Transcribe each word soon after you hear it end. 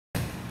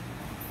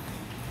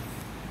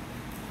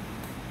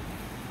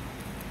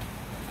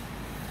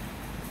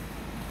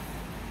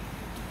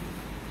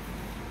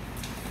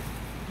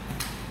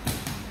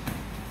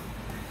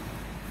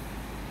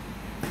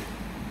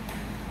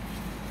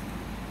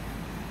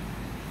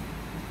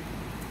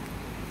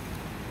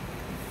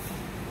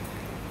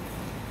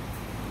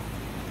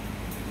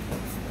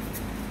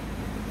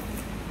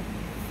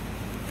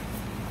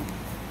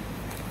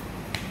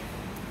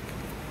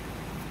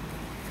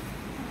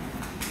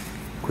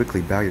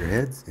quickly bow your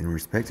heads in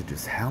respect to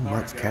just how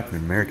much Captain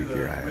America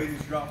gear I have.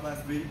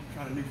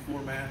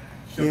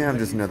 Yeah, I'm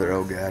just another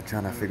old guy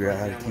trying to figure out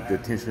how to keep the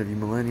attention of you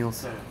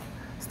millennials.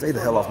 Stay the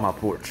hell off my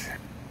porch.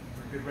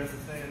 Good resting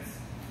stance,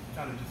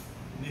 trying to just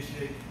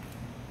initiate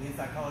the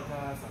inside collar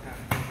tie, so I kind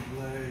of push the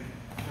leg,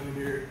 come in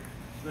here,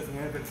 resting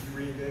hand, but she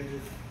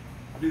re-engages.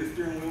 I do the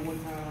steering wheel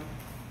one time,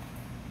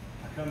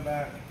 I come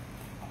back,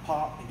 I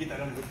pop and get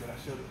that underhook that I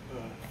showed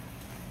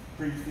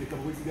previously a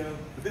couple weeks ago.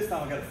 But this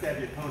time I got to stab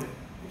the opponent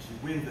and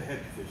she wins the head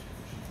position.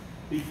 So she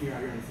beats me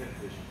right here in this head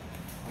position.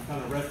 I'm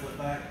trying to wrestle it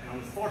back, and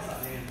on this far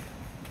side hand,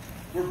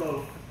 we're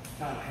both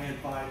kind of a hand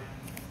fight,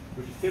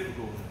 which is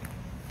typical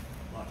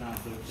a lot of times.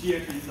 So she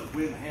actually used to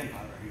win the hand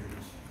fight right here.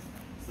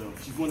 So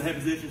she's won the head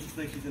position, she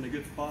thinks she's in a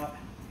good spot.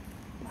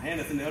 My hand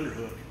that's in the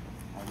underhook,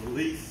 I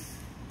release,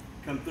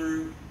 come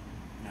through,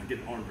 and I get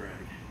an arm drag.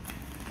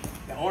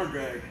 The arm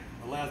drag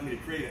allows me to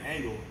create an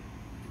angle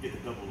to get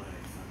the double leg.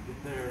 So I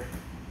get there,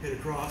 hit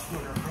across,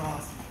 put her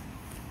across,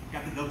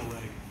 got the double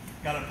leg.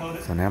 Got an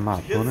opponent. So now my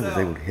opponent is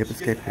able to hip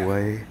escape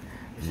away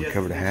and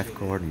recover the half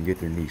guard and get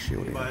their knee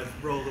shielded. I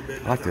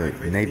like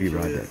to Navy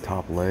ride that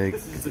top leg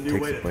because it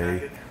takes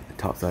away the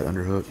top side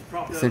underhook.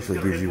 Essentially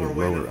gives you a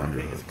lower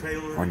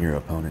underhook on your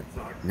opponent.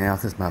 Now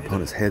since my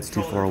opponent's head's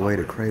too far away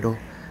to cradle,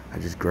 I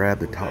just grab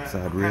the top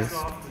side wrist,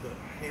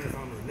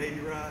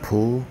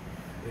 pull,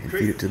 and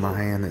feed it to my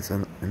hand that's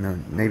in the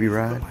Navy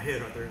ride.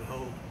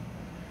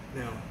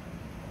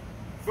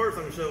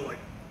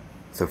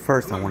 So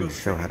first I wanted to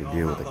show how to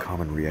deal with a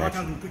common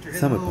reaction.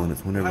 Some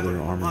opponents, whenever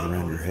their arm is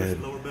around your head,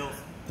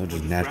 they'll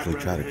just naturally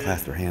try to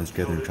clasp their hands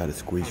together and try to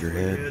squeeze your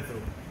head.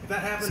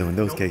 So in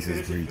those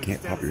cases where you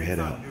can't pop your head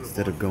out,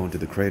 instead of going to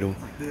the cradle,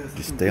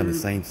 just stay on the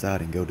same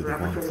side and go to the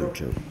Von Flue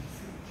choke.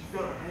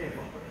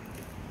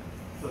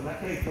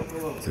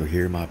 So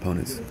here my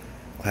opponents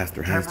clasp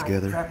their hands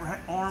together,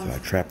 so I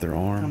trap their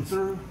arms,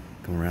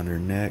 come around their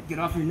neck,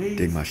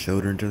 dig my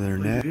shoulder into their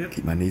neck,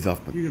 keep my knees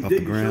off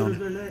the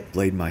ground,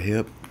 blade my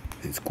hip,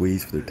 and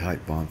squeeze for their tight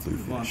Von Flue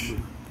finish.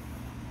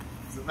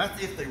 So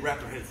that's if they wrap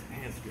their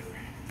hands together.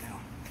 Now,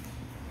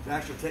 the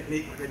actual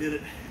technique, like I did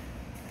it,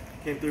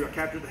 came through, I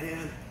captured the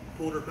hand,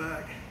 pulled her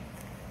back,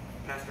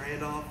 passed her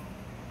hand off,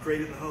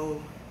 created the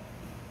hole,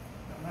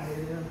 got my head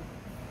in,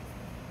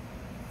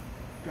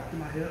 got to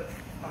my hip,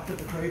 I took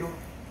the cradle,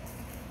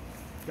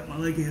 got my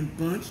leg in,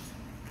 bunched,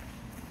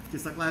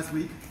 just like last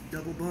week,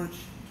 double bunch,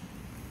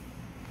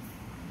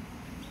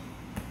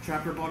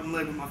 trap her bottom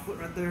leg with my foot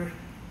right there,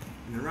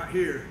 and then right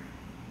here,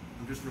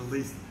 I'm just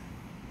releasing.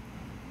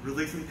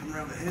 Releasing, come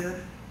around the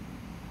head,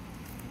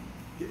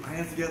 get my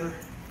hands together,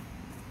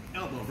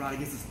 elbow right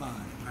against the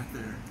spine, right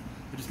there.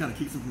 It just kind of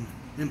keeps them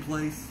in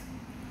place.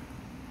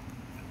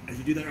 As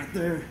you do that right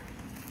there,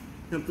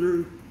 come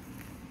through.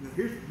 Now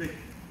here's the big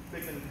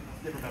thing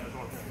that's different about this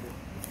arm triangle.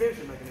 The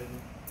finishing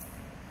mechanism,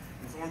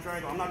 this arm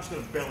triangle, I'm not just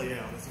going to belly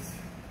out. This is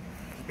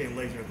just being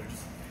lazy right there.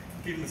 Just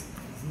keeping this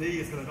knee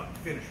is going to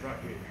finish right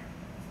here.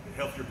 It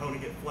helps your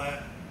opponent get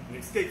flat, and it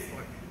escapes,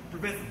 like,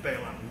 prevents the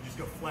bailout. You just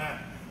go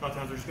flat. A lot of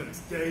times they're just going to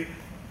escape,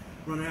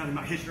 run around, you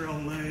might hit your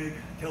own leg,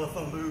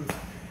 telephone booth,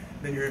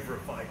 then you're in for a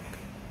fight.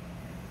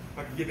 If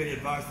I could give any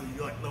advice to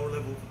you, like lower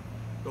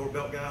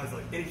belt guys,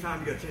 like anytime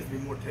you got a chance to be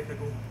more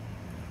technical,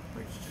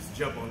 like just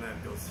jump on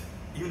that, because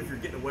even if you're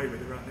getting away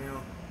with it right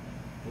now,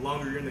 the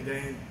longer you're in the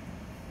game,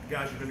 the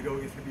guys you're going to go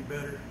against are going to be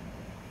better.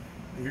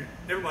 And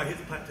everybody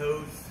hits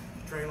plateaus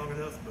if you train long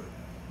enough, but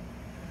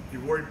if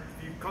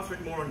you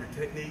concentrate more on your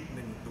technique and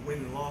then the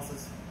wins and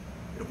losses,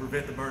 it'll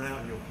prevent the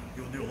burnout, and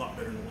you'll do a lot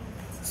better in the long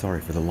run.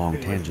 Sorry for the long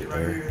tangent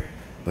there,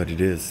 but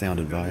it is sound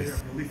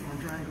advice. Release arm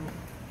triangle.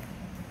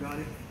 Got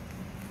it.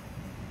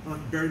 I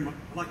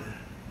like to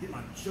get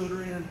my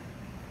shoulder in.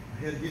 My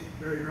head get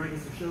buried right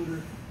against the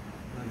shoulder.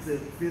 Like I said,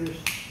 finish.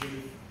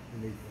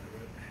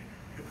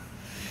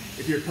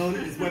 If your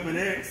opponent is Weapon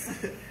X,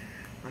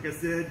 like I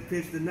said,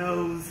 pinch the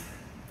nose,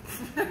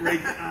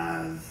 rake the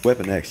eyes.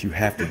 Weapon X, you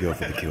have to go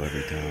for the kill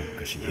every time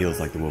because she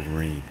heals like the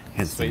Wolverine,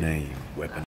 hence the name, Weapon